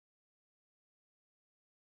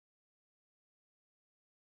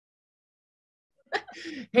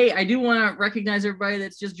Hey, I do want to recognize everybody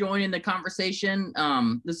that's just joining the conversation.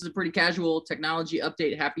 This is a pretty casual technology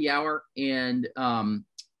update happy hour, and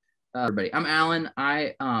everybody, I'm Alan.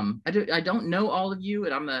 I don't know all of you,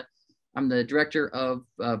 and I'm the director of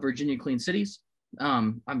Virginia Clean Cities.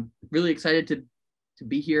 I'm really excited to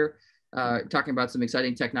be here, talking about some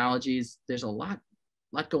exciting technologies. There's a lot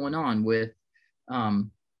going on with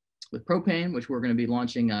propane, which we're going to be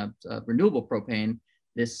launching a renewable propane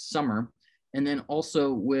this summer, and then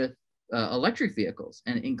also with electric vehicles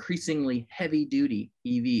and increasingly heavy duty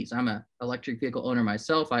EVs. I'm an electric vehicle owner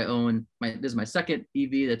myself. This is my second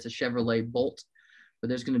EV. That's a Chevrolet Bolt, but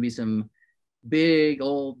there's going to be some big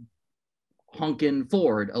old honking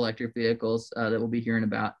Ford electric vehicles that we'll be hearing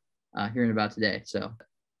about today. So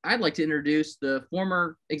I'd like to introduce the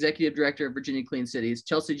former executive director of Virginia Clean Cities,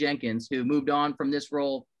 Chelsea Jenkins, who moved on from this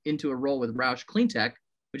role into a role with Roush CleanTech,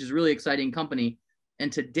 which is a really exciting company.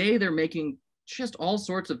 And today they're making just all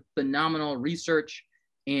sorts of phenomenal research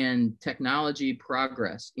and technology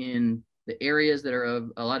progress in the areas that are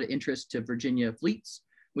of a lot of interest to Virginia fleets,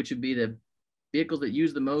 which would be the vehicles that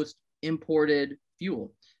use the most imported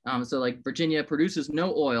fuel. So like Virginia produces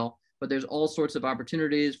no oil, but there's all sorts of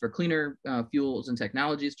opportunities for cleaner fuels and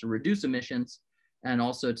technologies to reduce emissions, and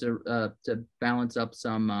also to balance up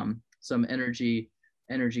some energy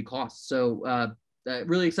costs. So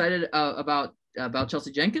really excited about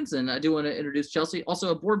Chelsea Jenkins, and I do want to introduce Chelsea, also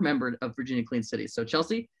a board member of Virginia Clean Cities. So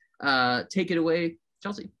Chelsea, take it away,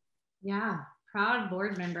 Chelsea. Yeah, proud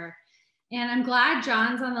board member. And I'm glad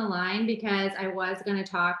John's on the line, because I was going to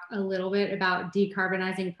talk a little bit about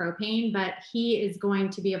decarbonizing propane, but he is going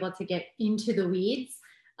to be able to get into the weeds.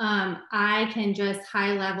 I can just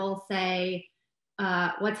high level say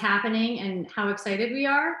what's happening and how excited we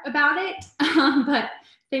are about it. But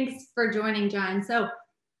thanks for joining, John. So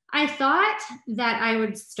I thought that I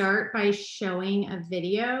would start by showing a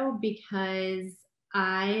video because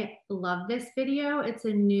I love this video. It's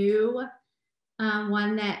a new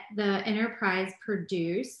one that the enterprise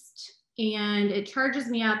produced, and it charges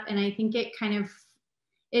me up, and I think it kind of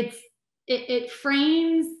it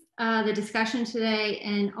frames the discussion today,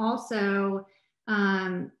 and also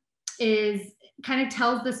is kind of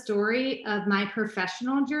tells the story of my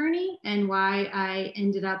professional journey and why I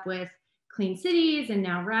ended up with Clean Cities and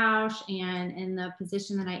now Roush and in the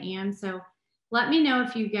position that I am. So let me know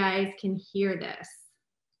if you guys can hear this,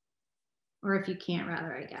 or if you can't,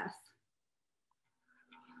 rather, I guess.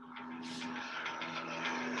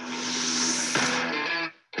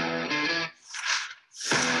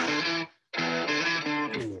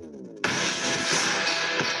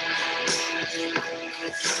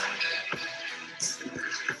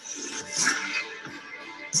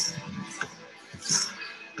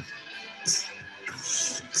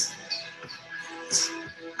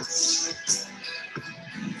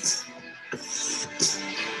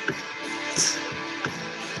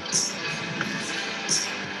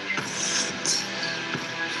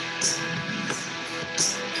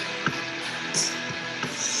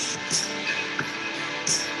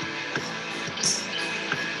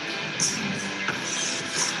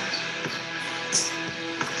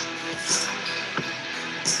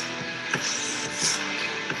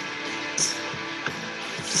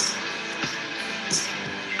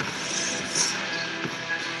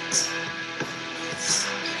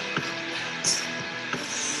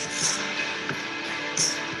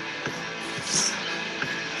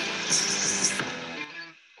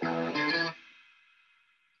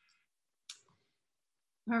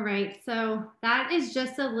 All right, so that is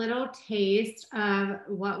just a little taste of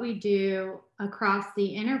what we do across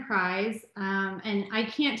the enterprise. And I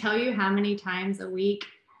can't tell you how many times a week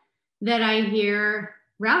that I hear,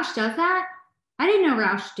 Roush does that? I didn't know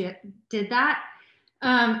Roush did that.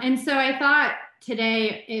 And so I thought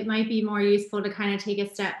today it might be more useful to kind of take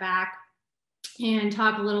a step back and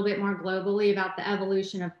talk a little bit more globally about the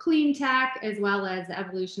evolution of clean tech, as well as the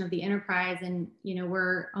evolution of the enterprise. And, you know,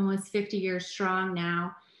 we're almost 50 years strong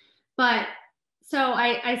now. But so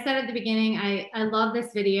I said at the beginning, I love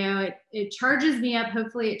this video. It charges me up.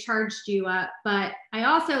 Hopefully it charged you up. But I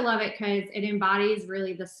also love it because it embodies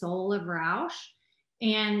really the soul of Roush.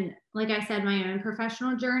 And like I said, my own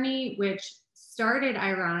professional journey, which started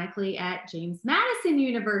ironically at James Madison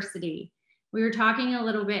University. We were talking a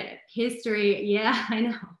little bit history. Yeah, I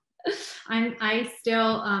know. I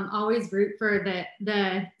still always root for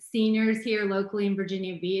the seniors here locally in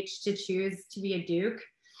Virginia Beach to choose to be a Duke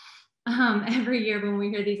every year when we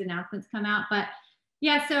hear these announcements come out. But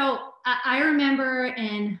yeah, so I remember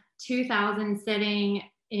in 2000 sitting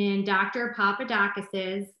in Dr.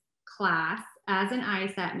 Papadakis's class as an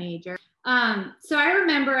ISAT major. So I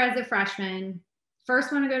remember as a freshman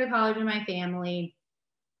first one to go to college in my family.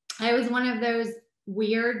 I was one of those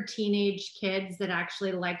weird teenage kids that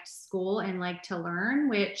actually liked school and liked to learn,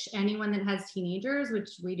 which anyone that has teenagers,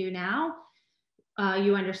 which we do now,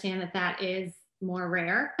 you understand that that is more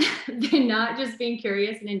rare than not just being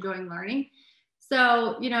curious and enjoying learning.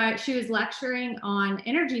 So, you know, she was lecturing on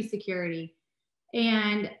energy security,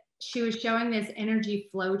 and she was showing this energy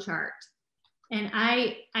flow chart. And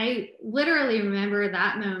I literally remember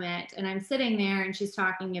that moment, and I'm sitting there and she's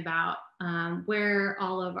talking about where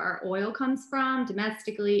all of our oil comes from,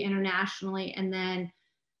 domestically, internationally, and then,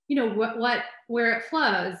 you know, where it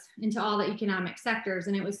flows into all the economic sectors.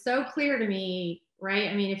 And it was so clear to me, right?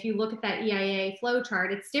 I mean, if you look at that EIA flow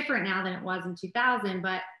chart, it's different now than it was in 2000,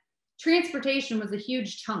 but transportation was a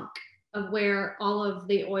huge chunk of where all of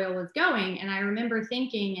the oil was going. And I remember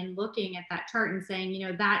thinking and looking at that chart and saying, you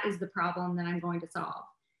know, that is the problem that I'm going to solve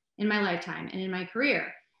in my lifetime and in my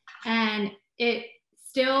career. And it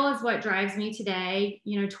still is what drives me today.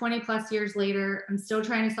 You know, 20 plus years later, I'm still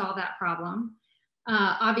trying to solve that problem.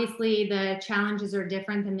 Obviously, the challenges are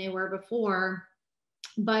different than they were before.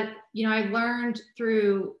 But, you know, I've learned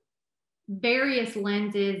through various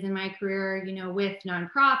lenses in my career, you know, with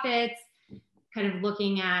nonprofits, kind of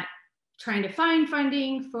looking at trying to find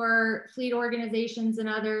funding for fleet organizations and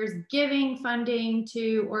others, giving funding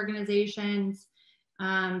to organizations,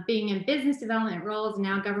 being in business development roles, and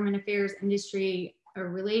now government affairs, industry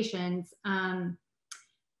relations,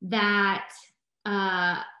 that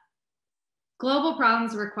global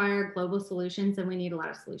problems require global solutions, and we need a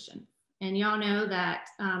lot of solutions. And y'all know that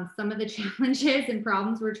some of the challenges and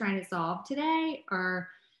problems we're trying to solve today are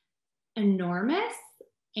enormous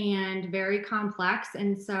and very complex.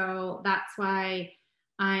 And so that's why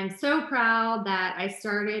I'm so proud that I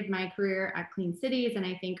started my career at Clean Cities. And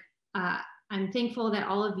I think I'm thankful that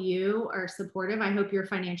all of you are supportive. I hope you're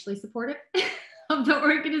financially supportive of the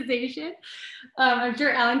organization. I'm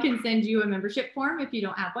sure Alan can send you a membership form if you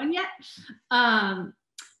don't have one yet.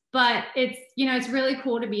 But it's, you know, it's really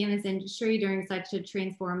cool to be in this industry during such a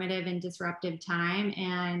transformative and disruptive time.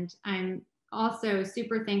 And I'm also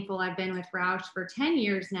super thankful I've been with Roush for 10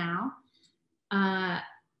 years now,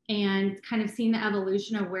 and kind of seen the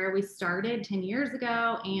evolution of where we started 10 years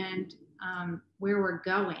ago and where we're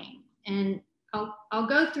going. And I'll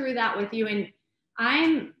go through that with you. And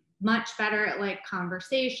I'm much better at like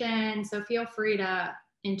conversation, so feel free to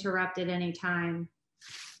interrupt at any time.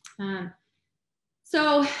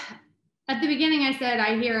 So at the beginning, I said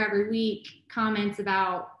I hear every week comments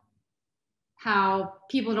about how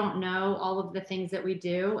people don't know all of the things that we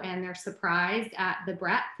do, and they're surprised at the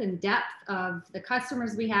breadth and depth of the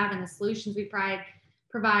customers we have and the solutions we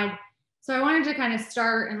provide. So I wanted to kind of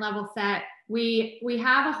start and level set. We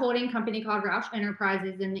have a holding company called Roush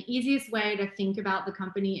Enterprises, and the easiest way to think about the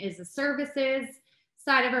company is the services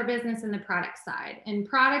side of our business and the product side. And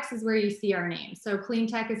products is where you see our name. So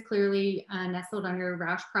CleanTech is clearly nestled under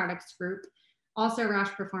Roush Products Group. Also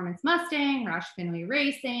Roush Performance Mustang, Roush Fenway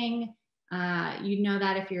Racing. You know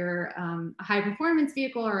that if you're a high performance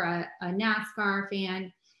vehicle or a NASCAR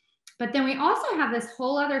fan. But then we also have this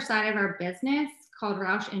whole other side of our business called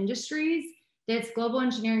Roush Industries, that's global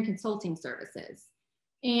engineering consulting services.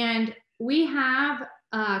 And we have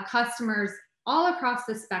customers all across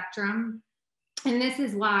the spectrum. And this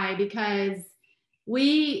is why, because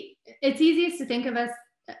it's easiest to think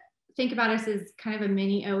about us as kind of a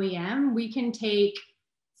mini OEM. We can take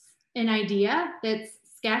an idea that's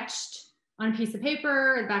sketched on a piece of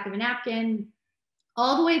paper, the back of a napkin,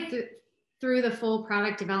 all the way through the full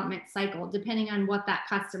product development cycle, depending on what that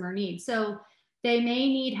customer needs. So they may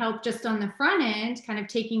need help just on the front end, kind of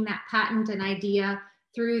taking that patent and idea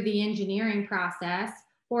through the engineering process,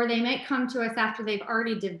 or they might come to us after they've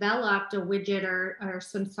already developed a widget or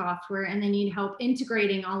some software, and they need help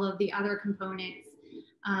integrating all of the other components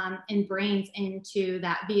and brains into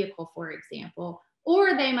that vehicle, for example.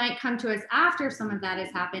 Or they might come to us after some of that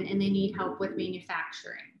has happened and they need help with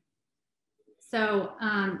manufacturing. So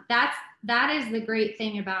that is the great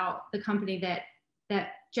thing about the company that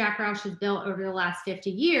Jack Roush has built over the last 50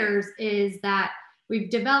 years, is that we've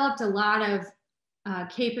developed a lot of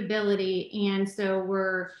capability. And so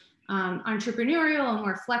we're entrepreneurial and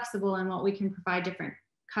more flexible in what we can provide different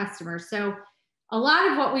customers. So a lot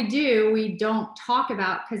of what we do, we don't talk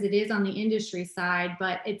about because it is on the industry side,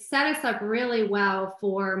 but it set us up really well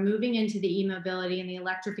for moving into the e-mobility and the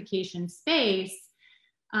electrification space,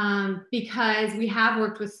 because we have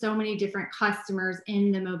worked with so many different customers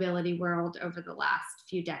in the mobility world over the last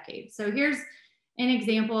few decades. So here's an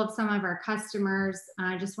example of some of our customers.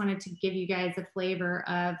 I just wanted to give you guys a flavor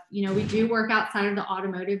of, you know, we do work outside of the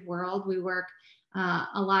automotive world. We work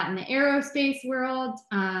a lot in the aerospace world.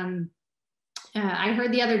 I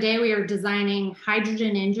heard the other day we are designing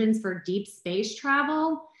hydrogen engines for deep space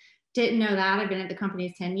travel. Didn't know that. I've been at the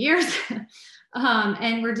company 10 years.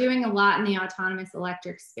 And we're doing a lot in the autonomous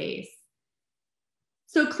electric space.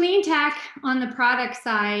 So clean tech on the product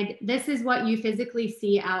side, this is what you physically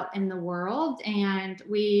see out in the world. And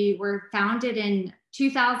we were founded in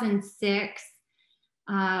 2006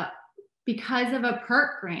 because of a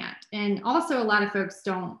PERC grant. And also a lot of folks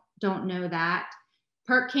don't know that.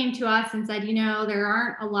 PERC came to us and said, you know, there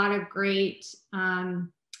aren't a lot of great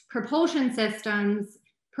propulsion systems,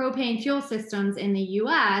 propane fuel systems in the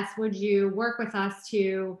US. Would you work with us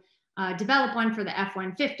to develop one for the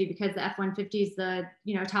F-150, because the F-150 is the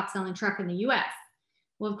top selling truck in the US.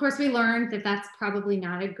 Well, of course, we learned that that's probably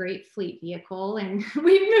not a great fleet vehicle, and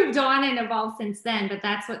we've moved on and evolved since then, but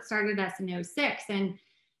that's what started us in 2006. And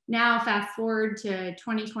now fast forward to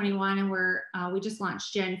 2021, and we just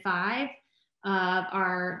launched Gen 5 of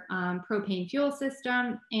our propane fuel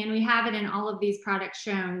system, and we have it in all of these products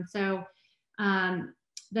shown. So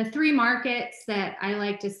the three markets that I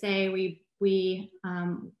like to say we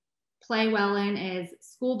play well in is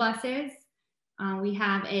school buses. We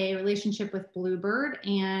have a relationship with Bluebird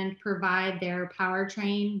and provide their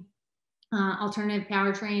powertrain, alternative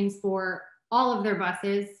powertrains for all of their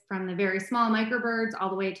buses, from the very small microbirds all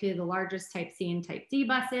the way to the largest Type C and Type D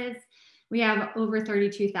buses. We have over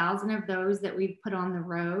 32,000 of those that we've put on the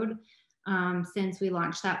road since we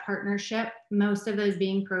launched that partnership, most of those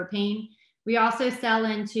being propane. We also sell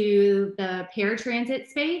into the paratransit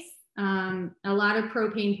space. A lot of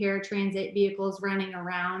propane paratransit vehicles running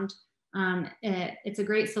around. It's a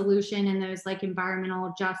great solution in those like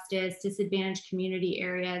environmental justice, disadvantaged community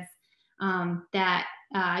areas that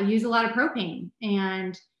use a lot of propane.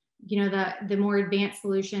 And the more advanced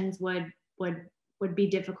solutions would be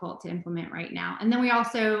difficult to implement right now. And then we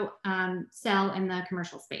also sell in the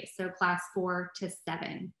commercial space, so class 4 to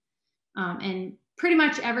 7. And pretty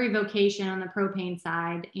much every vocation on the propane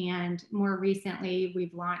side. And more recently,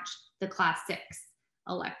 we've launched the class 6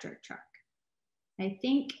 electric truck. I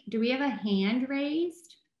think, do we have a hand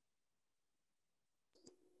raised?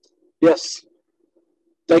 Yes.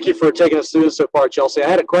 Thank you for taking us through this so far, Chelsea. I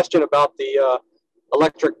had a question about the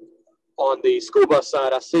electric on the school bus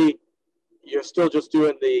side. I see you're still just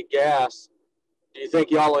doing the gas. Do you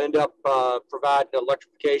think y'all will end up providing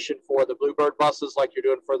electrification for the Bluebird buses like you're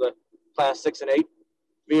doing for the class 6 and 8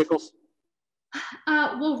 vehicles?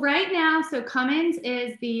 Well, right now, so Cummins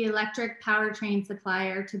is the electric powertrain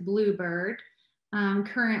supplier to Bluebird.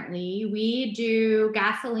 Currently, we do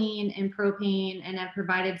gasoline and propane and have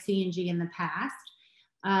provided CNG in the past.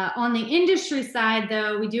 On the industry side,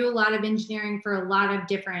 though, we do a lot of engineering for a lot of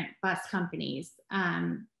different bus companies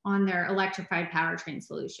on their electrified powertrain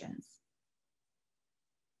solutions.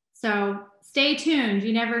 So stay tuned,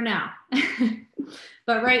 you never know.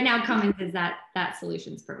 But right now, Cummins is that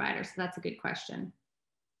solutions provider, so that's a good question.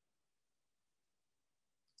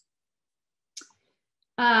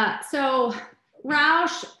 So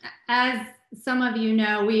Roush, as some of you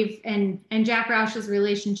know, and Jack Roush's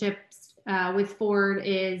relationships with Ford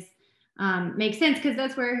makes sense because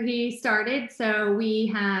that's where he started. So we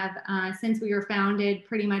have, since we were founded,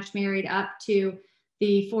 pretty much married up to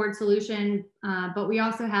the Ford solution, but we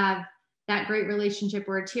also have that great relationship.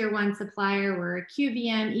 We're a tier 1 supplier. We're a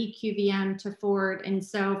QVM, EQVM to Ford. And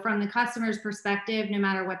so from the customer's perspective, no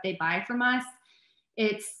matter what they buy from us,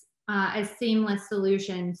 it's a seamless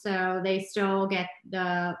solution. So they still get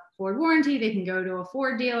the Ford warranty. They can go to a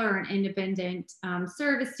Ford dealer or an independent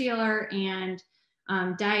service dealer and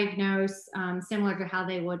diagnose similar to how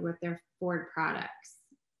they would with their Ford products.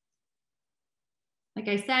 Like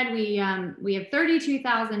I said, we have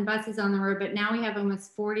 32,000 buses on the road, but now we have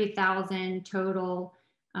almost 40,000 total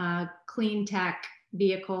clean tech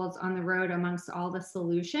vehicles on the road amongst all the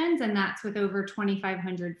solutions, and that's with over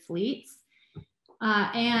 2,500 fleets.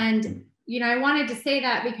 And I wanted to say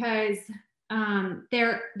that because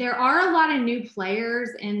there are a lot of new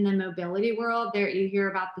players in the mobility world. You hear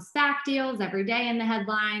about the SPAC deals every day in the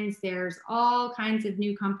headlines. There's all kinds of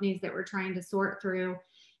new companies that we're trying to sort through.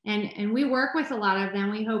 And we work with a lot of them.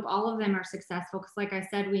 We hope all of them are successful because, like I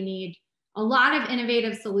said, we need a lot of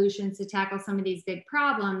innovative solutions to tackle some of these big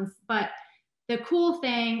problems. But the cool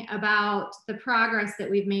thing about the progress that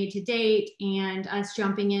we've made to date and us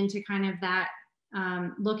jumping into kind of that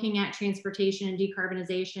looking at transportation and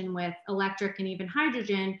decarbonization with electric and even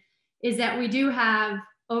hydrogen is that we do have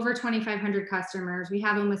over 2,500 customers. We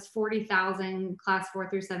have almost 40,000 class 4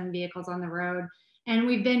 through 7 vehicles on the road, and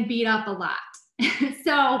we've been beat up a lot.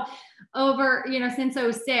 So over, since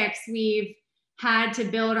 2006, we've had to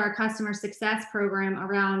build our customer success program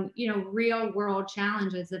around, real world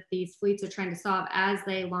challenges that these fleets are trying to solve as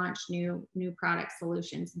they launch new product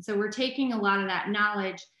solutions. And so we're taking a lot of that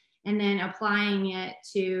knowledge and then applying it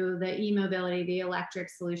to the e-mobility, the electric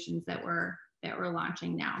solutions that we're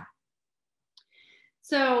launching now.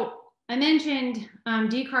 So I mentioned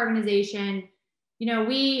decarbonization.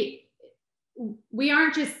 We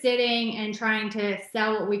aren't just sitting and trying to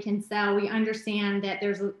sell what we can sell. We understand that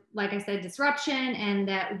there's, like I said, disruption, and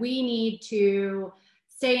that we need to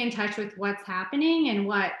stay in touch with what's happening and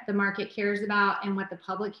what the market cares about and what the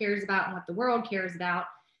public cares about and what the world cares about.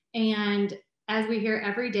 And as we hear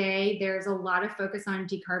every day, there's a lot of focus on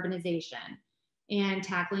decarbonization and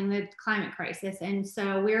tackling the climate crisis. And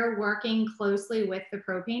so we're working closely with the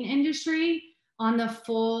propane industry on the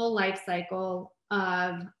full life cycle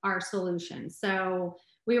of our solutions. So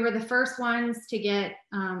we were the first ones to get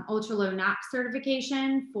ultra low NOx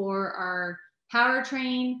certification for our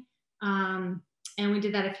powertrain. And we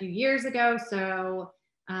did that a few years ago. So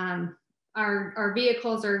our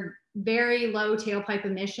vehicles are very low tailpipe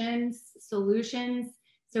emissions solutions.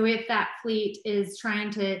 So if that fleet is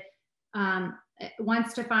trying to,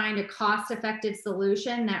 wants to find a cost-effective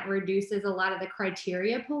solution that reduces a lot of the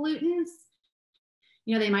criteria pollutants,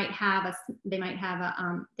 they might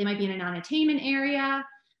be in a non-attainment area,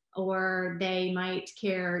 or they might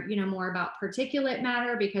care, more about particulate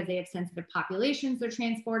matter because they have sensitive populations they're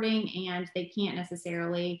transporting and they can't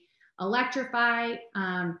necessarily electrify.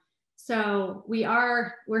 So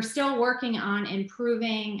we're still working on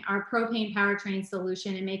improving our propane powertrain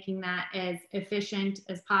solution and making that as efficient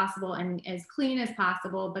as possible and as clean as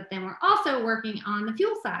possible. But then we're also working on the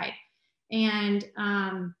fuel side. And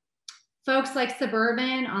folks like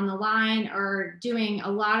Suburban on the line are doing a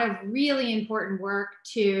lot of really important work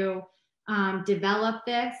to develop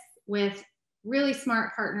this with really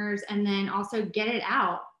smart partners, and then also get it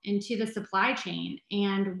out into the supply chain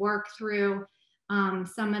and work through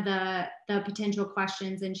some of the potential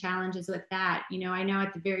questions and challenges with that. I know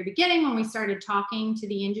at the very beginning when we started talking to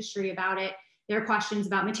the industry about it, there are questions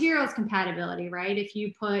about materials compatibility, right? If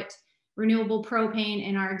you put renewable propane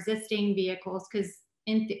in our existing vehicles, because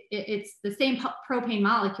it's the same propane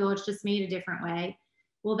molecule, it's just made a different way.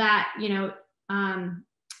 Will that,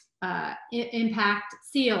 impact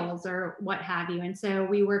seals or what have you? And so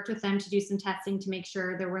we worked with them to do some testing to make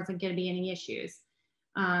sure there wasn't going to be any issues.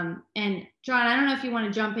 And John, I don't know if you want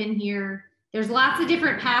to jump in here. There's lots of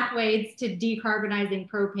different pathways to decarbonizing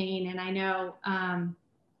propane, and I know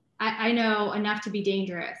I know enough to be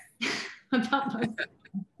dangerous about those.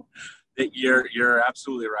 You're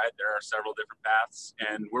absolutely right. There are several different paths,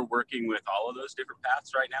 and we're working with all of those different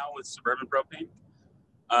paths right now with Suburban Propane.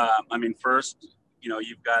 First,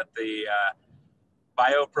 you've got the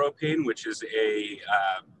biopropane, which is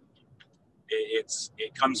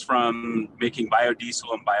it comes from making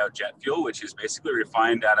biodiesel and biojet fuel, which is basically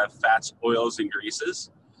refined out of fats, oils, and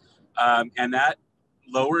greases. And that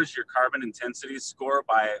lowers your carbon intensity score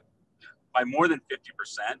by more than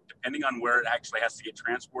 50%, depending on where it actually has to get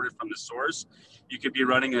transported from the source. You could be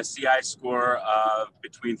running a CI score of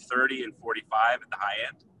between 30 and 45 at the high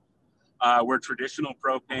end, where traditional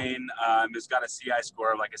propane has got a CI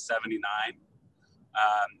score of like a 79.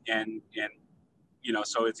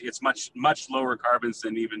 So it's much lower carbons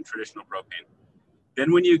than even traditional propane.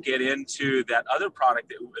 Then when you get into that other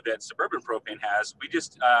product that Suburban Propane has, we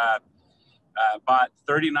just bought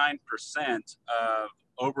 39% of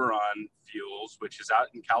Oberon Fuels, which is out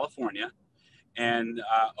in California. And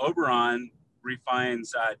Oberon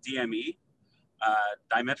refines DME,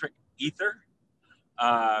 dimetric ether.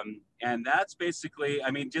 And that's basically,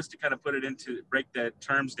 just to kind of break the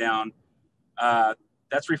terms down,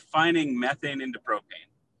 that's refining methane into propane.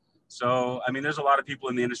 So, there's a lot of people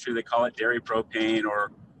in the industry that call it dairy propane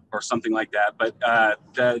or something like that. But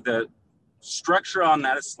the structure on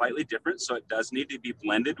that is slightly different. So it does need to be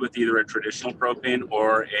blended with either a traditional propane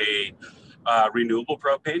or a renewable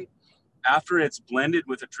propane. After it's blended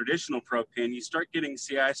with a traditional propane, you start getting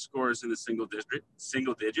CI scores in the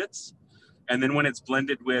single digits. And then when it's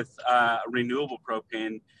blended with renewable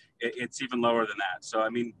propane, it's even lower than that. So,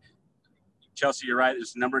 Chelsea, you're right.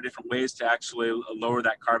 There's a number of different ways to actually lower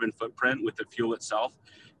that carbon footprint with the fuel itself.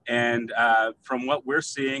 And from what we're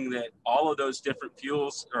seeing, that all of those different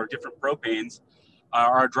fuels or different propanes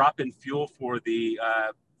are drop-in fuel for the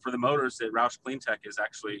motors that Roush CleanTech is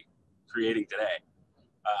actually creating today.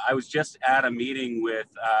 I was just at a meeting with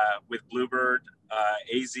Bluebird,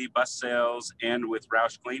 AZ Bus Sales, and with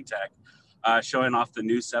Roush CleanTech, showing off the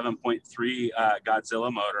new 7.3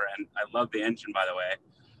 Godzilla motor, and I love the engine, by the way.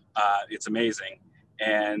 It's amazing,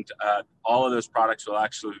 and all of those products will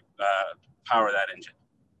actually power that engine.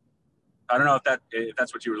 I don't know if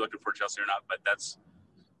that's what you were looking for, Chelsea, or not, but that's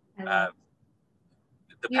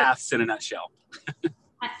the paths in a nutshell.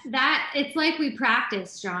 That it's like we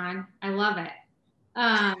practice, John. I love it.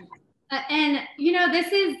 And you know,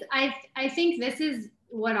 this is I think this is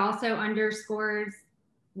what also underscores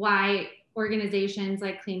why organizations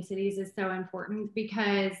like Clean Cities is so important,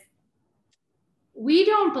 because we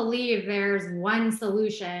don't believe there's one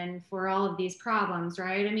solution for all of these problems,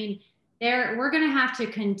 right? I mean, we're going to have to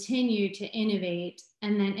continue to innovate,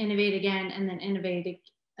 and then innovate again, and then innovate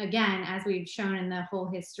again, as we've shown in the whole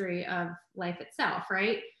history of life itself,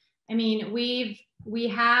 right? I mean, we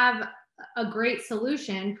have a great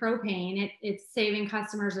solution, propane. It's saving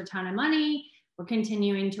customers a ton of money. We're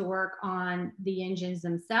continuing to work on the engines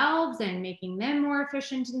themselves and making them more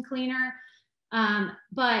efficient and cleaner.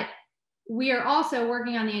 But we are also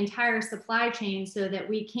working on the entire supply chain so that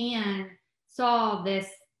we can solve this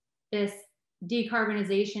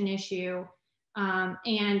decarbonization issue.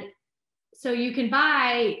 And so you can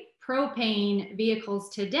buy propane vehicles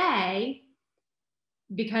today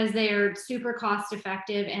because they are super cost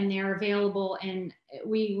effective and they're available. And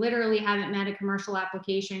we literally haven't met a commercial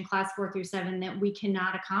application class 4 through 7 that we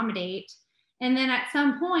cannot accommodate. And then at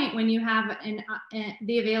some point, when you have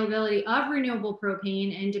the availability of renewable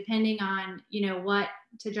propane, and depending on, you know, what,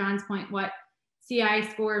 to John's point, what CI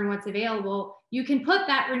score and what's available, you can put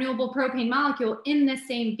that renewable propane molecule in the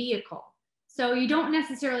same vehicle. So you don't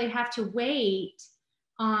necessarily have to wait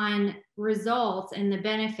on results and the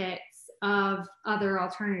benefits of other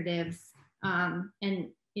alternatives. And,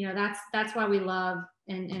 you know, that's why we love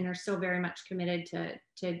and are still very much committed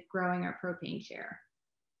to growing our propane share.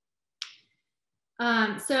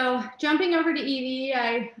 So jumping over to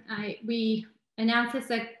EV, we announced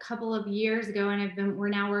this a couple of years ago, and we're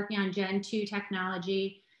now working on Gen 2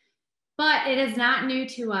 technology, but it is not new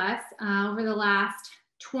to us. Over the last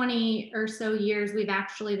 20 or so years, we've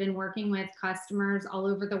actually been working with customers all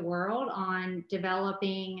over the world on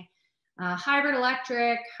developing hybrid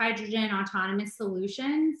electric, hydrogen, autonomous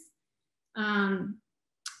solutions. And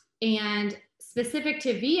specific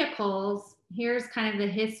to vehicles, here's kind of the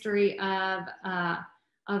history of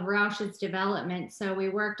Roush's development. So we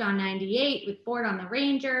worked on 98 with Ford on the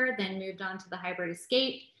Ranger, then moved on to the hybrid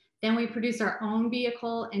Escape. Then we produced our own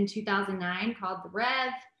vehicle in 2009 called the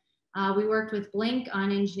Rev. We worked with Blink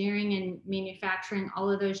on engineering and manufacturing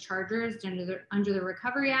all of those chargers under the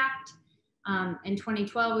Recovery Act. In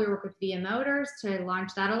 2012, we worked with VIA Motors to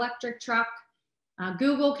launch that electric truck.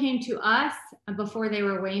 Google came to us before they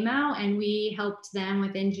were Waymo, and we helped them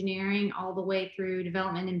with engineering all the way through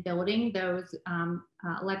development and building those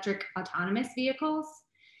electric autonomous vehicles.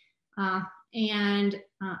 And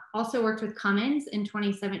also worked with Cummins in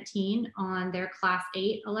 2017 on their Class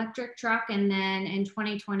 8 electric truck. And then in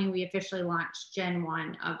 2020, we officially launched Gen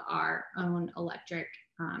 1 of our own electric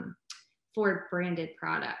Ford branded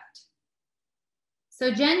product.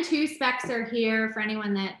 So Gen 2 specs are here for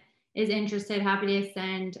anyone that is interested. Happy to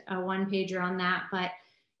send a one-pager on that, but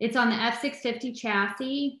it's on the F650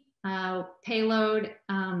 chassis. Payload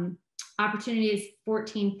opportunity is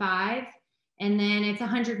 14.5, and then it's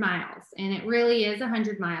 100 miles, and it really is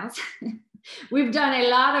 100 miles. We've done a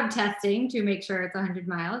lot of testing to make sure it's 100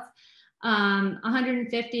 miles.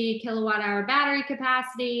 150 kilowatt hour battery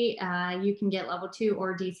capacity. You can get level 2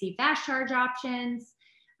 or DC fast charge options.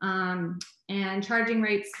 And charging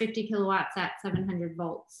rates 50 kilowatts at 700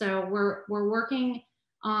 volts. So we're working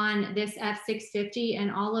on this F650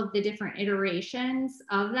 and all of the different iterations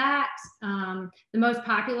of that. The most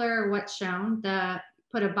popular, what's shown,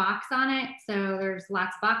 put a box on it. So there's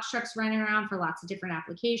lots of box trucks running around for lots of different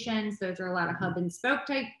applications. Those are a lot of hub and spoke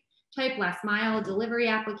type last mile delivery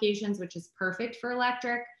applications, which is perfect for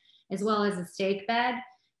electric, as well as a stake bed.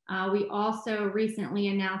 We also recently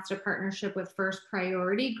announced a partnership with First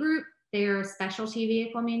Priority Group. They're a specialty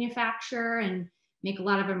vehicle manufacturer and make a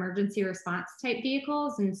lot of emergency response type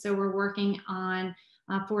vehicles. And so we're working on,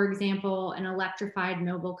 for example, an electrified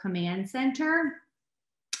mobile command center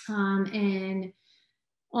and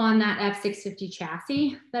on that F650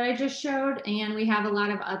 chassis that I just showed. And we have a lot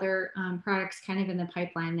of other products kind of in the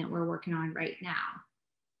pipeline that we're working on right now.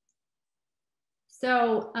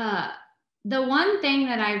 So the one thing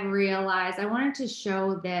that I've realized, I wanted to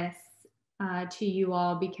show this to you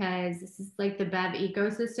all because this is like the BEV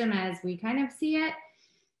ecosystem as we kind of see it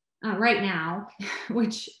right now,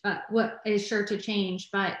 which what is sure to change.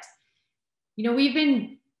 But, you know,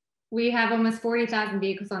 we have almost 40,000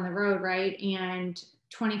 vehicles on the road, right? And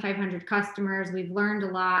 2,500 customers. We've learned a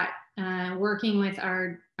lot working with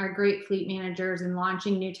our great fleet managers and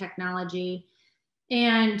launching new technology.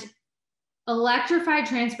 And electrified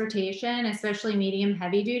transportation, especially medium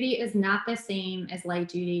heavy duty, is not the same as light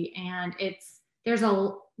duty. And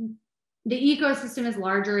the ecosystem is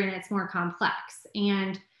larger and it's more complex.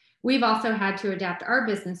 And we've also had to adapt our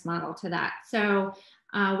business model to that. So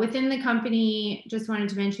within the company, just wanted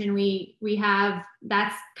to mention, we have,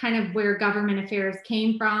 that's kind of where government affairs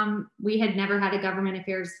came from. We had never had a government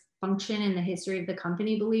affairs function in the history of the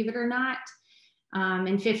company, believe it or not,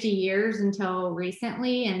 in 50 years until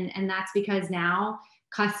recently. And that's because now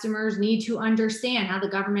customers need to understand how the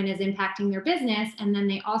government is impacting their business. And then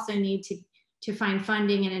they also need to find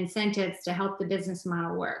funding and incentives to help the business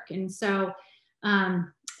model work. And so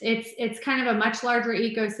it's kind of a much larger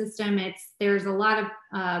ecosystem. There's a lot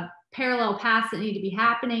of parallel paths that need to be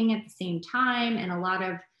happening at the same time, and a lot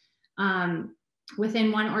of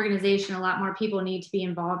within one organization, a lot more people need to be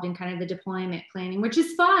involved in kind of the deployment planning, which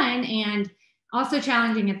is fun and also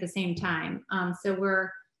challenging at the same time. So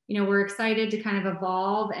we're excited to kind of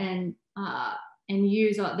evolve and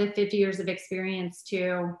use the 50 years of experience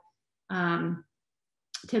to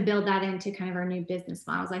build that into kind of our new business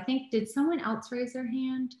models. I think, did someone else raise their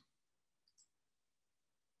hand?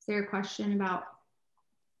 Is there a question about?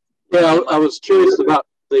 Yeah, I was curious about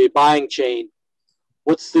the buying chain.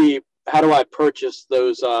 How do I purchase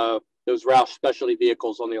those Roush specialty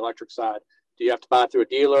vehicles on the electric side? Do you have to buy through a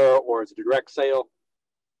dealer, or is it a direct sale?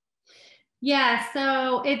 Yeah,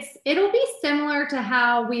 so it'll be similar to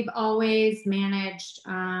how we've always managed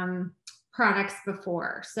products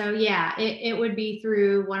before. So yeah, it would be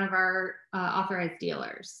through one of our authorized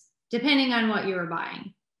dealers, depending on what you were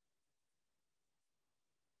buying.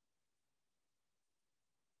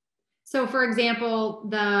 So for example,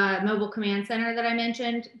 the mobile command center that I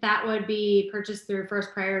mentioned, that would be purchased through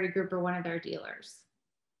First Priority Group or one of their dealers.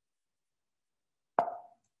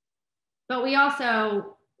 But we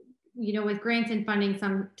also, with grants and funding,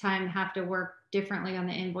 sometimes have to work differently on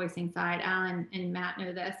the invoicing side. Alan and Matt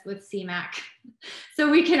know this with CMAQ. So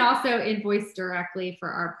we can also invoice directly for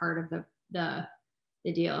our part of the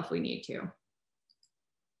deal if we need to.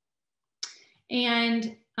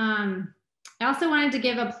 And I also wanted to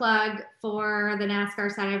give a plug for the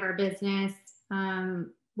NASCAR side of our business.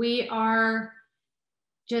 We are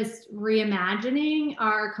just reimagining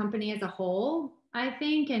our company as a whole, I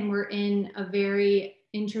think, and we're in a very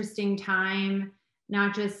interesting time,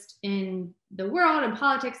 not just in the world and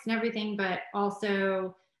politics and everything, but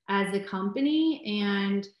also as a company.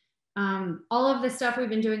 And all of the stuff we've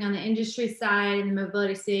been doing on the industry side and the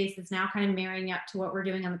mobility space is now kind of marrying up to what we're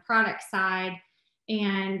doing on the product side.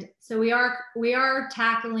 And so we are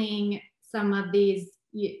tackling some of these,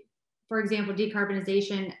 for example,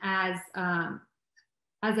 decarbonization as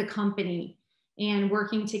a company, and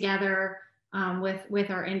working together with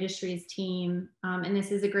our industries team. And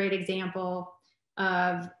this is a great example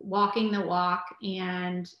of walking the walk.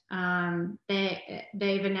 And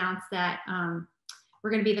they've announced that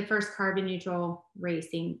we're going to be the first carbon neutral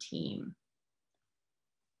racing team.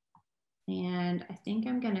 And I think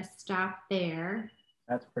I'm going to stop there.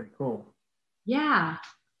 That's pretty cool. Yeah,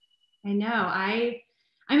 I know. I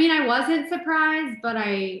mean, I wasn't surprised, but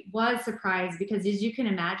I was surprised because, as you can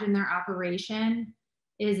imagine, their operation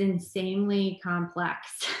is insanely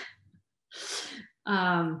complex.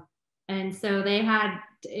 And so they had,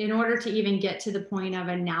 in order to even get to the point of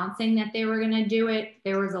announcing that they were going to do it,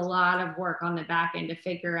 there was a lot of work on the back end to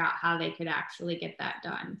figure out how they could actually get that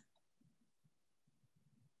done.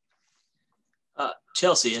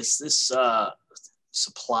 Chelsea, is this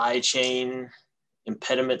supply chain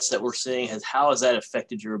impediments that we're seeing, how has that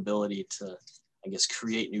affected your ability to, I guess,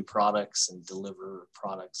 create new products and deliver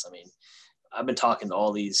products? I mean, I've been talking to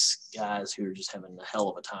all these guys who are just having a hell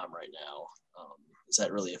of a time right now. Is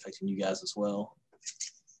that really affecting you guys as well?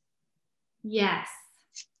 Yes.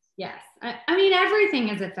 I mean, everything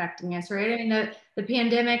is affecting us, right? I mean, the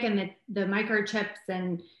pandemic and the microchips,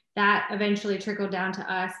 and that eventually trickled down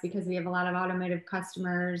to us because we have a lot of automotive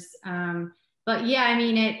customers. But yeah, I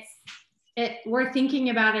mean, we're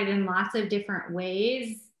thinking about it in lots of different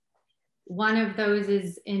ways. One of those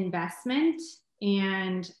is investment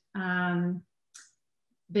and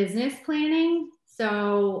business planning.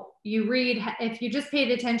 So if you just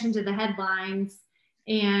paid attention to the headlines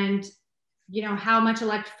and how much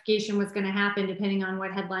electrification was going to happen, depending on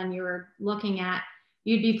what headline you were looking at,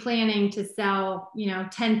 you'd be planning to sell,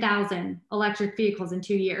 10,000 electric vehicles in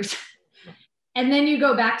 2 years. And then you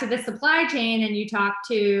go back to the supply chain and you talk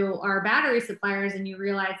to our battery suppliers and you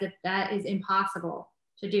realize that is impossible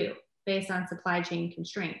to do based on supply chain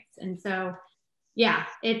constraints. And so, yeah,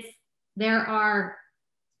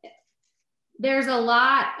 there's a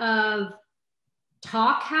lot of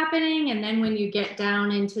talk happening. And then when you get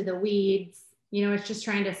down into the weeds, you know, it's just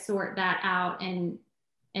trying to sort that out and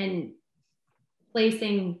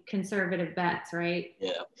placing conservative bets, right?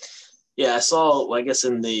 Yeah. I saw, I guess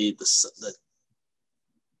in the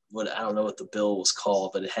what, I don't know what the bill was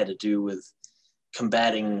called, but it had to do with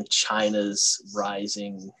combating China's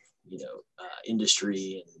rising,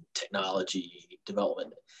 industry and technology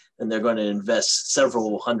development. And they're going to invest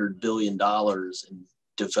several $100 billion in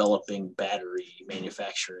developing battery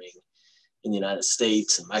manufacturing in the United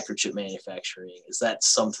States and microchip manufacturing. Is that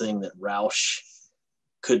something that Roush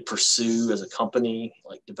could pursue as a company,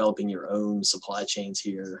 like developing your own supply chains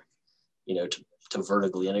here, to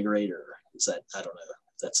vertically integrate? Or is that, I don't know,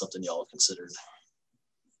 if that's something y'all have considered?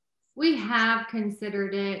 We have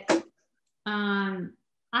considered it.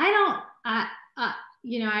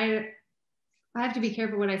 I have to be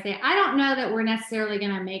careful what I say. I don't know that we're necessarily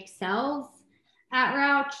going to make cells at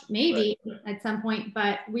Roush, maybe at some point,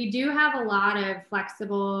 but we do have a lot of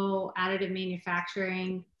flexible additive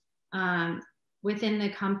manufacturing within the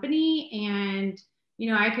company. And,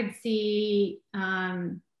 I could see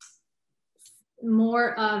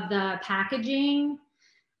more of the packaging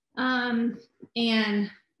and,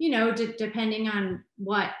 depending on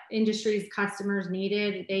what industry's customers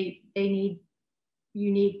needed, they need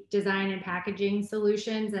unique design and packaging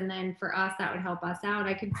solutions. And then for us, that would help us out.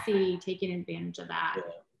 I could see taking advantage of that.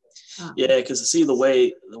 Yeah, because see the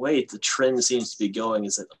way the trend seems to be going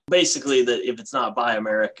is that basically that if it's not Buy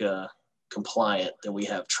America compliant, then we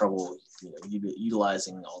have trouble,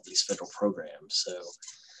 utilizing all these federal programs. So,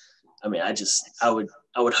 I mean, I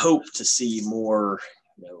would hope to see more,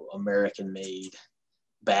 American-made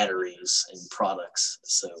batteries and products,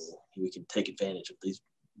 so we can take advantage of these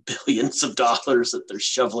billions of dollars that they're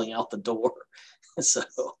shoveling out the door. So,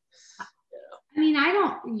 I mean, I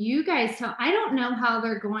don't know how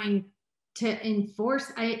they're going to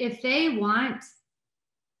enforce, if they want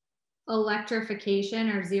electrification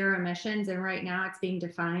or zero emissions, and right now it's being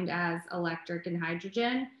defined as electric and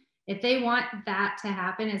hydrogen. If they want that to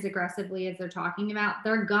happen as aggressively as they're talking about,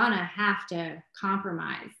 they're gonna have to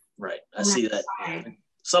compromise. Right, I see that.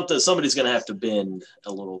 Somebody's gonna have to bend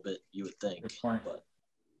a little bit, you would think. But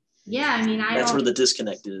yeah, I mean, that's where the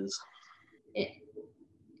disconnect is.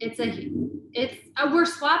 We're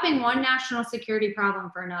swapping one national security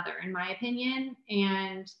problem for another, in my opinion.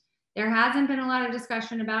 And there hasn't been a lot of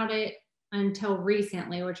discussion about it until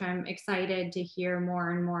recently, which I'm excited to hear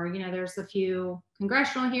more and more. There's a few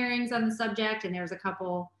congressional hearings on the subject, and there's a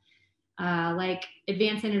couple, like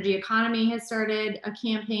Advanced Energy Economy has started a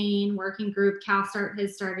campaign, working group. CalSTART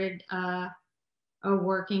has started a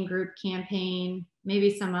working group campaign,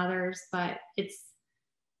 maybe some others, but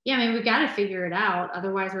we've got to figure it out.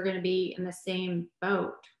 Otherwise, we're going to be in the same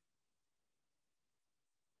boat.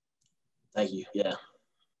 Thank you. Yeah.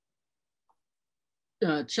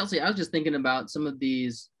 Chelsea, I was just thinking about some of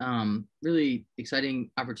these really exciting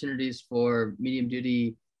opportunities for medium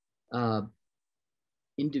duty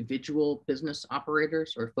individual business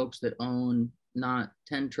operators, or folks that own not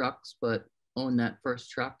 10 trucks, but own that first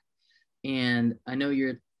truck. And I know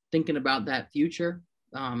you're thinking about that future.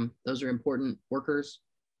 Those are important workers.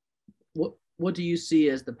 What do you see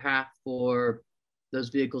as the path for those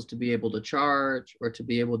vehicles to be able to charge or to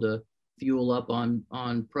be able to fuel up on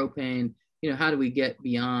propane? How do we get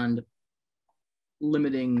beyond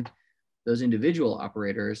limiting those individual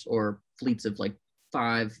operators or fleets of like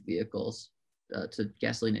 5 vehicles to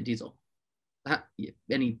gasoline and diesel?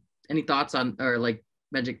 Any thoughts on, or like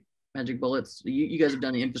magic bullets? You guys have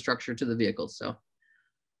done the infrastructure to the vehicles, so.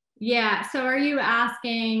 Yeah. So are you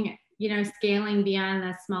asking, scaling beyond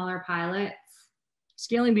the smaller pilots?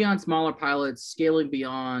 Scaling beyond smaller pilots, scaling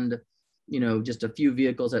beyond, just a few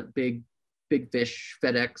vehicles at big fish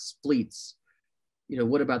FedEx fleets.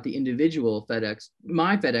 What about the individual FedEx?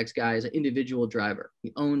 My FedEx guy is an individual driver.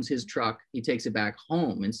 He owns his truck. He takes it back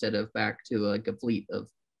home instead of back to like a fleet of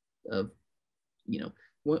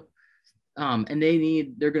what. And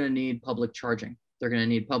they're going to need public charging. They're going to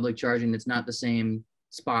need public charging. It's not the same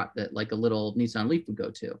spot that like a little Nissan Leaf would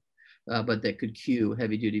go to, but that could queue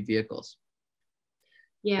heavy duty vehicles.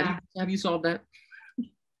 Yeah. Have you solved that?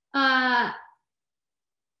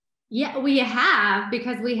 Yeah, we have,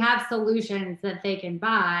 because we have solutions that they can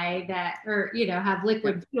buy that, or, have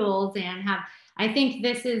liquid fuels and have, I think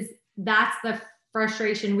that's the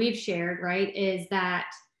frustration we've shared, right? Is that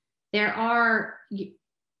there are,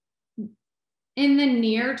 in the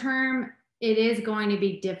near term, it is going to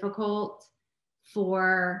be difficult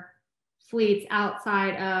for fleets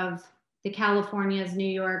outside of the Californias, New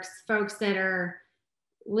Yorks, folks that are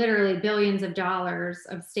literally billions of dollars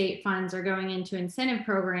of state funds are going into incentive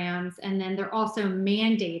programs. And then they're also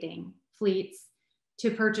mandating fleets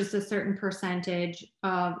to purchase a certain percentage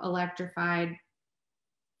of electrified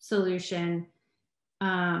solution.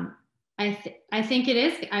 I think it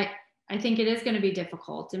is. I think it is going to be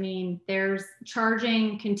difficult. I mean, there's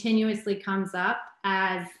charging continuously comes up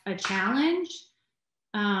as a challenge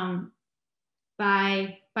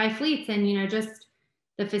by fleets, and just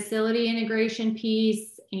the facility integration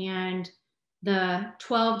piece and the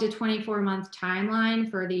 12 to 24 month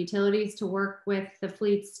timeline for the utilities to work with the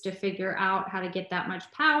fleets to figure out how to get that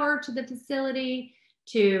much power to the facility.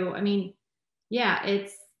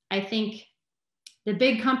 I think the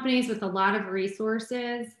big companies with a lot of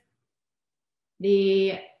resources,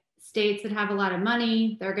 the states that have a lot of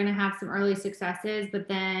money, they're going to have some early successes, but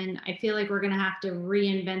then I feel like we're going to have to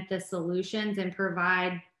reinvent the solutions and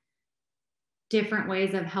provide different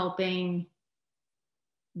ways of helping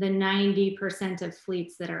the 90% of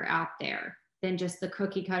fleets that are out there than just the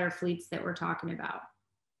cookie cutter fleets that we're talking about.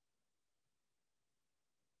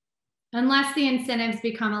 Unless the incentives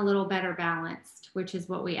become a little better balanced, which is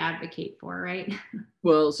what we advocate for, right?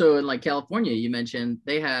 Well, so in like California, you mentioned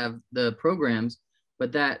they have the programs,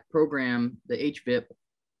 but that program, the HVIP,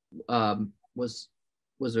 was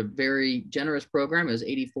a very generous program. It was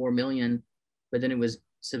 84 million, but then it was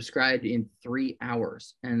subscribed in 3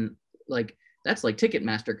 hours, and like that's like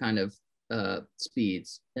Ticketmaster kind of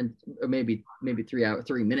speeds, and or maybe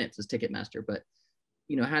 3 minutes is Ticketmaster. But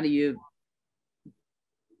how do you?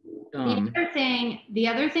 The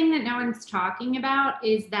other thing that no one's talking about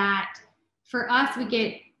is that for us,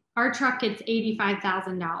 our truck gets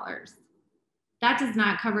 $85,000. That does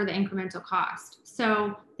not cover the incremental cost.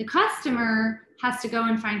 So the customer has to go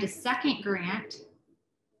and find a second grant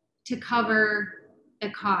to cover the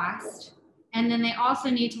cost. And then they also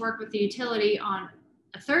need to work with the utility on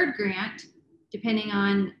a third grant, depending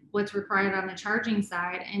on what's required on the charging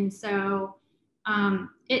side. And so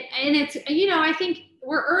it's, I think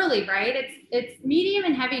we're early, right? It's medium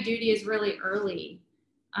and heavy duty is really early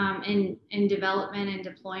in development and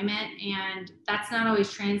deployment, and that's not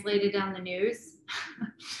always translated on the news.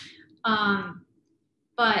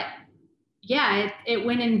 But yeah, it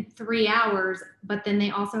went in 3 hours, but then they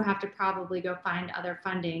also have to probably go find other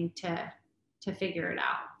funding to figure it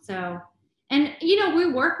out. So, and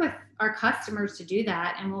we work with our customers to do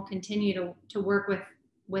that, and we'll continue to work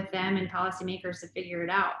with them and policymakers to figure it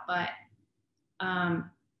out. But I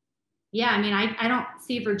don't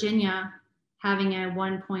see Virginia having a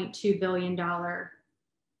 $1.2 billion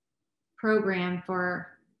program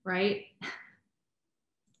right?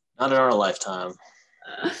 Not in our lifetime.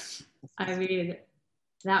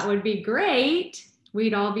 That would be great.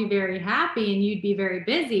 We'd all be very happy and you'd be very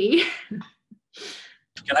busy.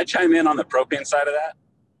 Can I chime in on the propane side of that?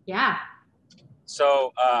 Yeah.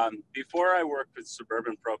 So before I worked with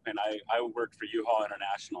Suburban Propane, I worked for U-Haul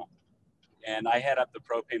International, and I head up the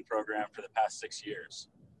propane program for the past 6 years.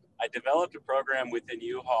 I developed a program within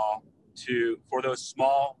U-Haul for those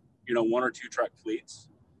small, 1 or 2 truck fleets,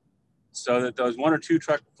 so that those 1 or 2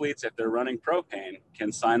 truck fleets, if they're running propane,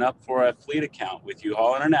 can sign up for a fleet account with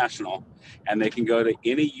U-Haul International, and they can go to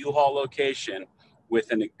any U-Haul location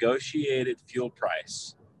with a negotiated fuel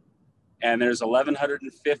price. And there's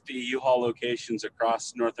 1,150 U-Haul locations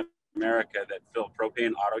across North America that fill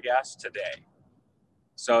propane auto gas today.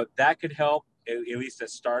 So that could help, at least a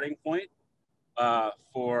starting point,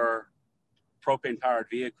 for propane-powered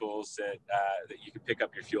vehicles that you can pick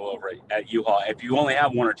up your fuel over at U-Haul if you only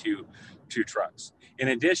have 1 or 2 trucks. In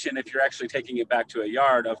addition, if you're actually taking it back to a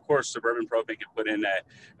yard, of course, Suburban Propane can put in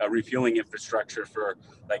a refueling infrastructure for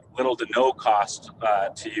like little to no cost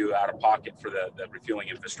to you out of pocket for the refueling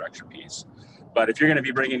infrastructure piece. But if you're going to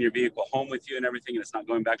be bringing your vehicle home with you and everything, and it's not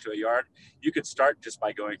going back to a yard, you could start just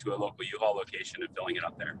by going to a local U-Haul location and filling it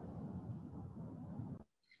up there.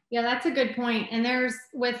 Yeah, that's a good point. And there's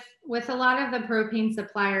with a lot of the propane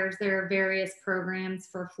suppliers, there are various programs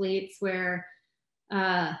for fleets where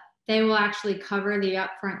they will actually cover the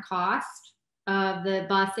upfront cost of the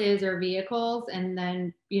buses or vehicles, and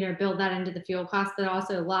then build that into the fuel cost, but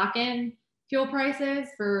also lock in fuel prices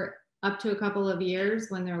for up to a couple of years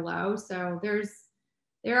when they're low. So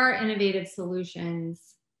there are innovative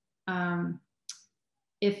solutions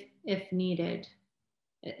if needed.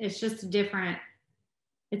 It's just different.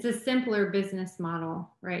 It's a simpler business model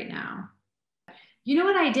right now. You know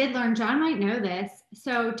what I did learn? John might know this.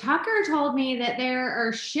 So Tucker told me that there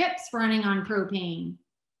are ships running on propane.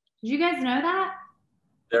 Did you guys know that?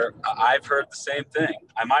 I've heard the same thing.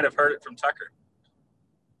 I might have heard it from Tucker.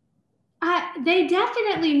 they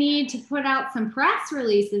definitely need to put out some press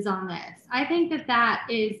releases on this. I think that that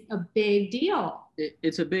is a big deal.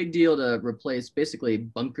 It's a big deal to replace basically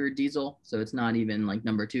bunker diesel. So it's not even like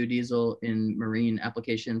number 2 diesel in marine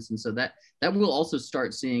applications. And so that will also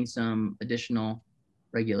start seeing some additional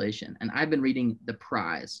regulation. And I've been reading The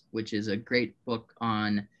Prize, which is a great book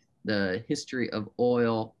on the history of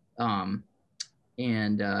oil. But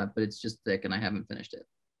it's just thick and I haven't finished it.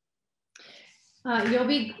 You'll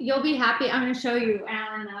be happy. I'm going to show you,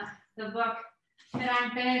 Alan, the book that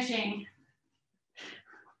I'm finishing.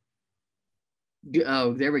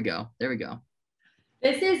 Oh, there we go. There we go.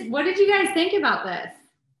 This is, what did you guys think about this?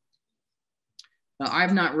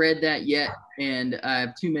 I've not read that yet, and I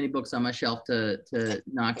have too many books on my shelf to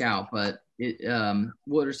knock out. But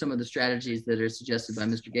what are some of the strategies that are suggested by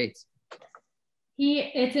Mr. Gates?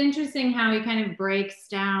 It's interesting how he kind of breaks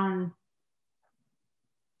down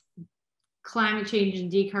climate change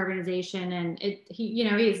and decarbonization, and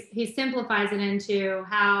he simplifies it into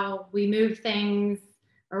how we move things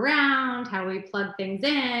around, how we plug things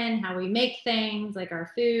in, how we make things like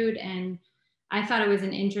our food. And I thought it was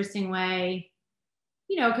an interesting way,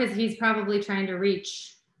 because he's probably trying to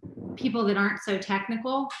reach people that aren't so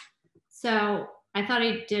technical. So I thought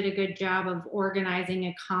he did a good job of organizing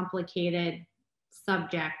a complicated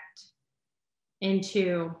subject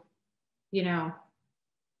into,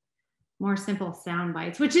 more simple sound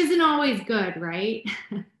bites, which isn't always good, right?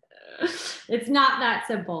 It's not that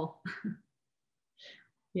simple.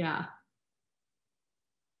 Yeah.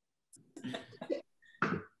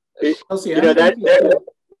 Chelsea, I'm interested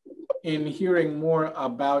in hearing more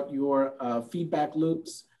about your feedback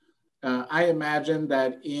loops. I imagine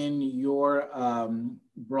that in your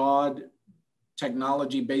broad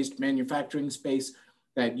technology-based manufacturing space,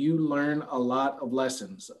 that you learn a lot of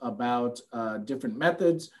lessons about different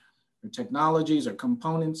methods or technologies or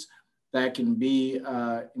components that can be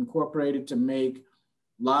incorporated to make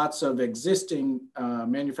lots of existing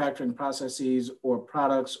manufacturing processes or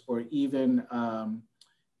products or even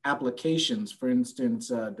applications, for instance,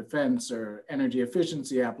 defense or energy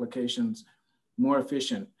efficiency applications, more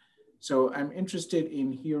efficient. So I'm interested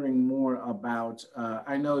in hearing more about,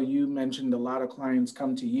 I know you mentioned a lot of clients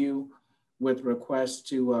come to you with requests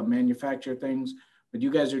to manufacture things, but you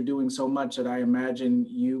guys are doing so much that I imagine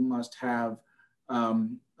you must have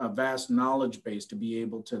a vast knowledge base to be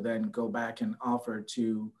able to then go back and offer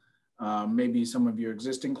to maybe some of your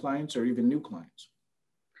existing clients or even new clients.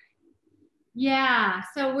 Yeah,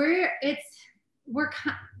 so we're in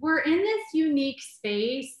this unique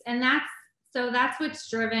space, and that's what's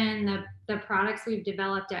driven the products we've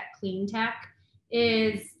developed at CleanTech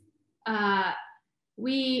is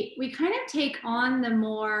we kind of take on the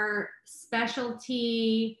more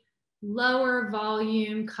specialty, lower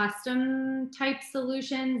volume, custom type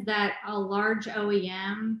solutions that a large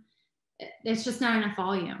OEM, it's just not enough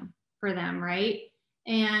volume for them, right?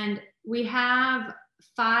 And we have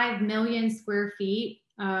 5 million square feet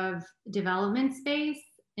of development space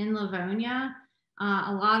in Livonia.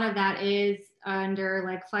 A lot of that is under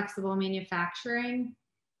like flexible manufacturing.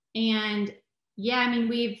 And yeah, I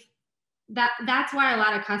mean, that's why a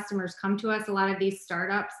lot of customers come to us, a lot of these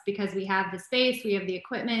startups, because we have the space, we have the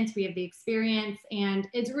equipment, we have the experience, and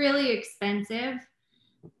it's really expensive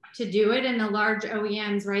to do it. And the large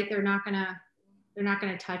OEMs, right, they're not gonna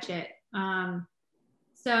touch it.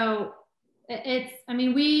 So I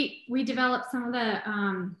mean, we developed some of the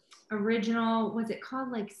original, what's it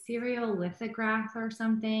called, like serial lithograph or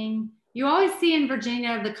something. You always see in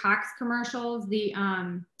Virginia the Cox commercials, the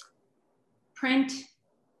print,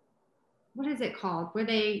 what is it called, where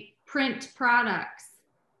they print products?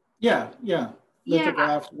 Yeah.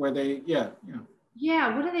 Lithograph, yeah. where they, yeah.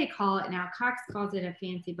 Yeah, what do they call it now? Cox calls it a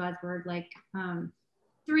fancy buzzword, like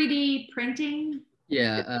 3D printing.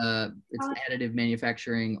 Yeah, it's additive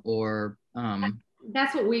manufacturing, or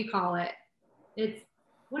that's what we call it. It's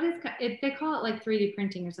they call it like 3D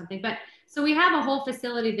printing or something. But so we have a whole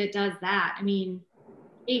facility that does that. I mean,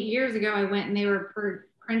 8 years ago I went and they were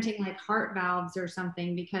printing like heart valves or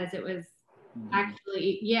something because it was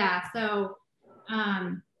actually, yeah. So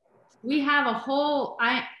we have a whole,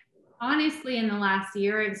 honestly, in the last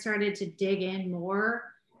year, I've started to dig in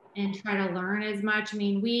more and try to learn as much. I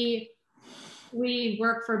mean, we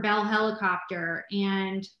work for Bell Helicopter,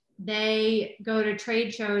 and they go to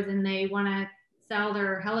trade shows and they want to sell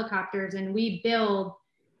their helicopters, and we build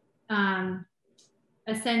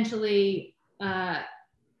essentially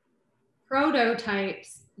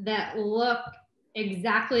prototypes that look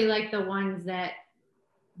exactly like the ones that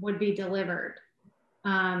would be delivered.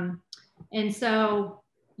 And so,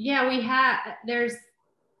 yeah,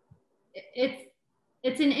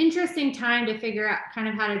 it's an interesting time to figure out kind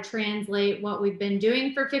of how to translate what we've been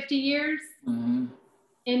doing for 50 years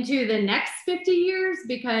into the next 50 years,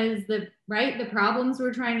 because the problems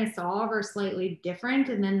we're trying to solve are slightly different.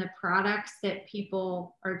 And then the products that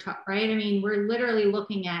people are right. I mean, we're literally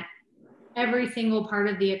looking at every single part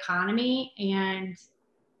of the economy and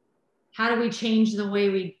how do we change the way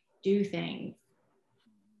we do things.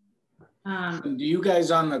 Do you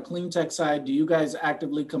guys on the CleanTech side, do you guys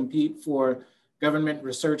actively compete for government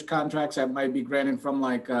research contracts that might be granted from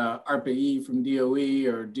like ARPA-E from DOE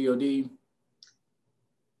or DOD?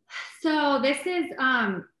 So this is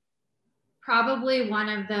probably one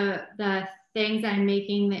of the things I'm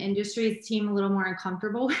making the industry's team a little more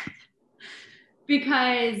uncomfortable with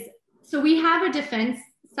because, so we have a defense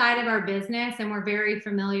side of our business and we're very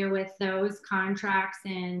familiar with those contracts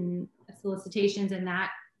and solicitations and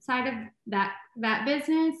that side of that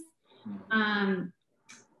business.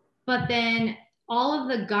 But then all of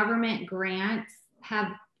the government grants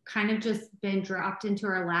have kind of just been dropped into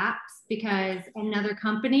our laps because another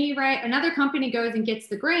company goes and gets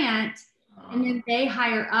the grant and then they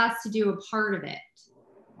hire us to do a part of it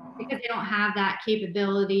because they don't have that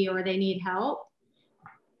capability or they need help.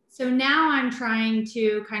 So now I'm trying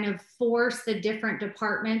to kind of force the different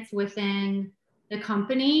departments within the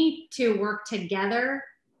company to work together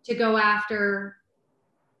to go after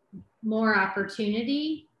more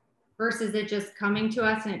opportunity versus it just coming to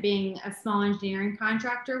us and it being a small engineering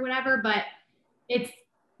contract or whatever. But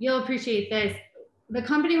you'll appreciate this. The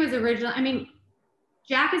company was originally, I mean,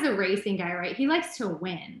 Jack is a racing guy, right? He likes to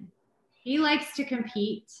win. He likes to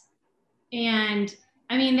compete. And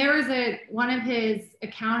I mean, there was one of his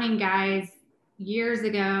accounting guys years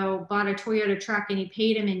ago bought a Toyota truck and he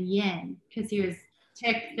paid him in yen because he was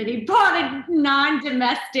ticked that he bought a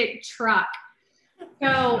non-domestic truck.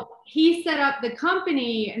 So he set up the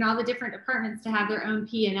company and all the different departments to have their own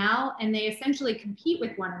P&L and they essentially compete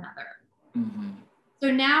with one another.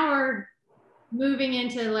 So now we're moving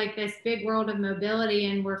into like this big world of mobility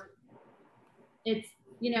and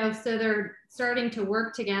so they're starting to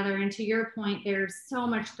work together. And to your point, there's so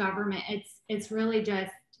much government. It's really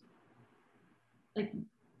just like,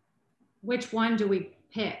 which one do we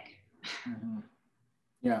pick?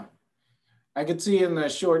 Yeah. I could see in the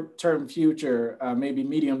short-term future, maybe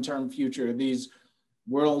medium-term future, these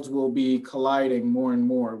worlds will be colliding more and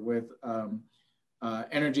more with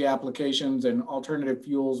energy applications and alternative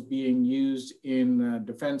fuels being used in the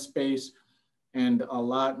defense space, and a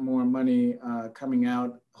lot more money coming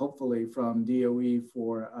out, hopefully, from DOE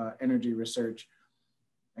for energy research.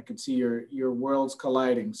 I could see your worlds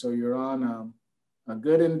colliding. So you're on a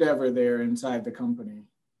good endeavor there inside the company.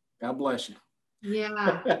 God bless you.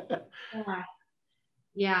 Yeah.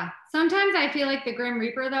 Yeah. Sometimes I feel like the Grim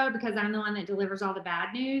Reaper though, because I'm the one that delivers all the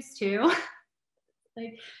bad news too.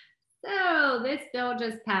 Like, so this bill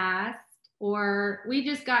just passed, or we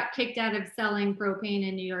just got kicked out of selling propane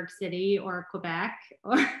in New York City or Quebec,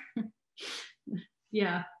 or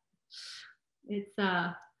yeah. It's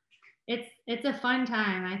a fun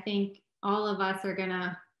time. I think all of us are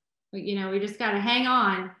gonna, we just gotta hang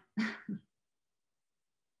on.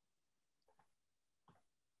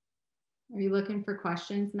 Are you looking for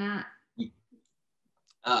questions, Matt?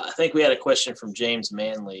 I think we had a question from James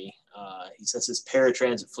Manley. He says his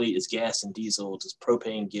paratransit fleet is gas and diesel. Does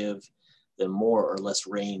propane give them more or less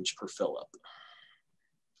range per fill up?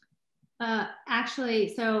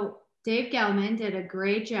 Actually, so Dave Gelman did a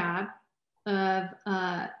great job of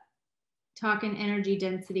talking energy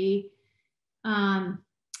density. And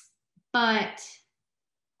by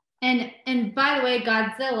the way,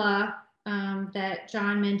 Godzilla, that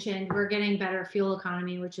John mentioned, we're getting better fuel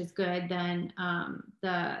economy, which is good than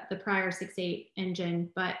the prior 6.8 engine,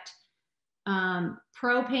 but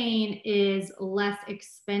propane is less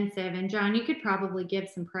expensive. And John, you could probably give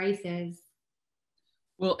some prices.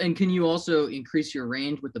 Well, and can you also increase your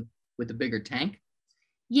range with the bigger tank?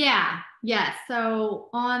 Yeah, yes. So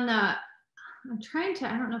on the, I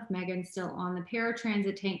don't know if Megan's still on the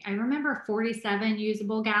paratransit tank. I remember 47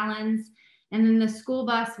 usable gallons. And then the school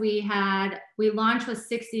bus we launched with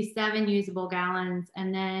 67 usable gallons.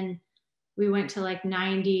 And then we went to like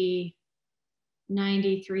 93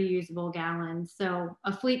 usable gallons. So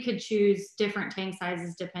a fleet could choose different tank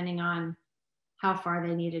sizes depending on how far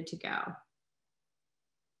they needed to go.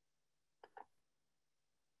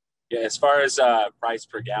 Yeah, as far as price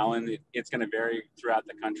per gallon, it's going to vary throughout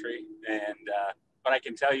the country. But I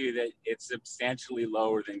can tell you that it's substantially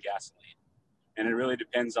lower than gasoline. And it really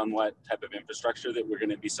depends on what type of infrastructure that we're going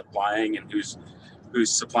to be supplying and who's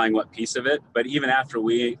supplying what piece of it. But even after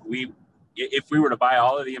if we were to buy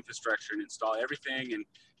all of the infrastructure and install everything and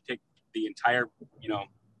take the entire,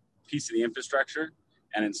 piece of the infrastructure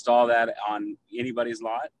and install that on anybody's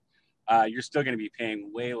lot, you're still going to be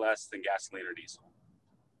paying way less than gasoline or diesel.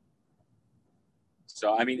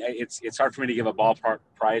 So, I mean, it's hard for me to give a ballpark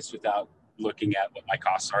price without looking at what my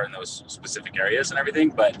costs are in those specific areas and everything.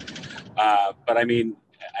 But I mean,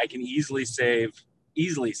 I can easily save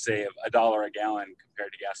 $1 a gallon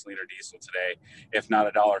compared to gasoline or diesel today, if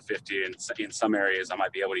not $1.50. In some areas, I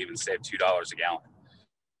might be able to even save $2 a gallon.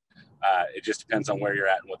 It just depends on where you're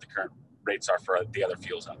at and what the current rates are for the other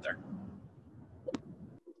fuels out there.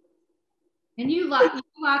 And you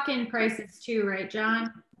lock in prices too, right,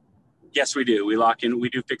 John? Yes, we do. We lock in. We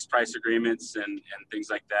do fixed price agreements and things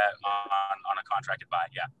like that on a contracted buy.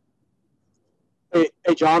 Yeah.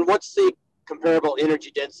 Hey, John, what's the comparable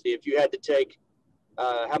energy density if you had to take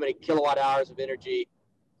how many kilowatt hours of energy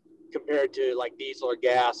compared to like diesel or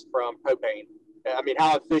gas from propane? I mean,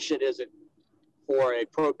 how efficient is it for a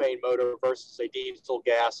propane motor versus a diesel,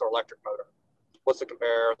 gas, or electric motor? What's the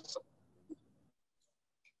comparison?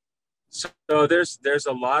 So there's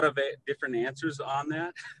a lot of different answers on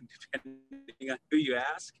that, depending on who you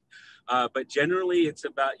ask. But generally,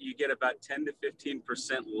 you get about 10 to 15%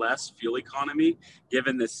 less fuel economy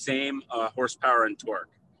given the same horsepower and torque.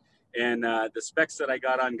 And the specs that I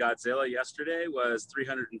got on Godzilla yesterday was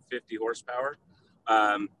 350 horsepower.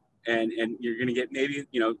 And you're going to get maybe,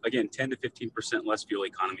 again, 10 to 15% less fuel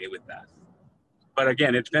economy with that. But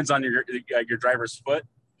again, it depends on your driver's foot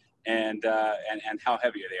and how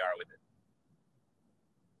heavy they are with it.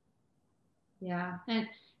 Yeah,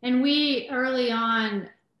 and we early on,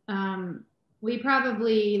 we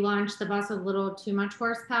probably launched the bus with a little too much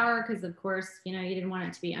horsepower because, of course, you didn't want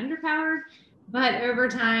it to be underpowered. But over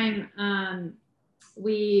time,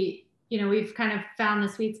 we've kind of found the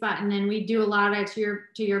sweet spot, and then we do a lot of, to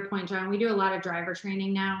your point, John, we do a lot of driver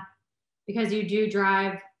training now because you do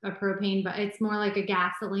drive a propane, but it's more like a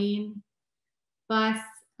gasoline bus.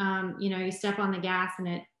 You step on the gas and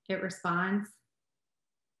it responds.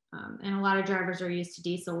 And a lot of drivers are used to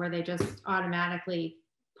diesel where they just automatically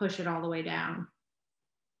push it all the way down.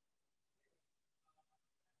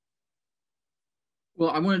 Well,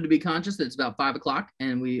 I wanted to be conscious that it's about 5 o'clock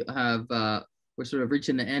and we're sort of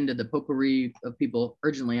reaching the end of the potpourri of people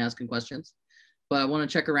urgently asking questions. But I want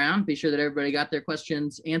to check around, be sure that everybody got their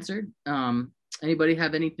questions answered. Anybody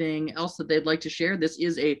have anything else that they'd like to share? This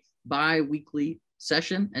is a bi-weekly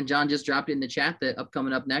session, and John just dropped in the chat that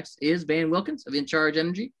coming up next is Van Wilkins of In Charge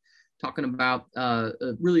Energy, talking about a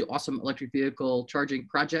really awesome electric vehicle charging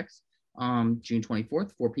projects, June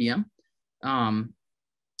 24th, 4 p.m.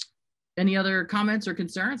 Any other comments or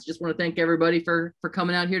concerns? Just want to thank everybody for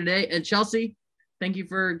coming out here today. And Chelsea, thank you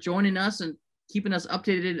for joining us and keeping us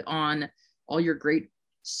updated on all your great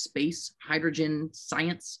space, hydrogen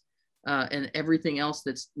science, and everything else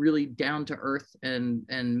that's really down to earth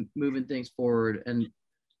and moving things forward. And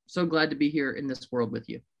so glad to be here in this world with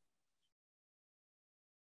you.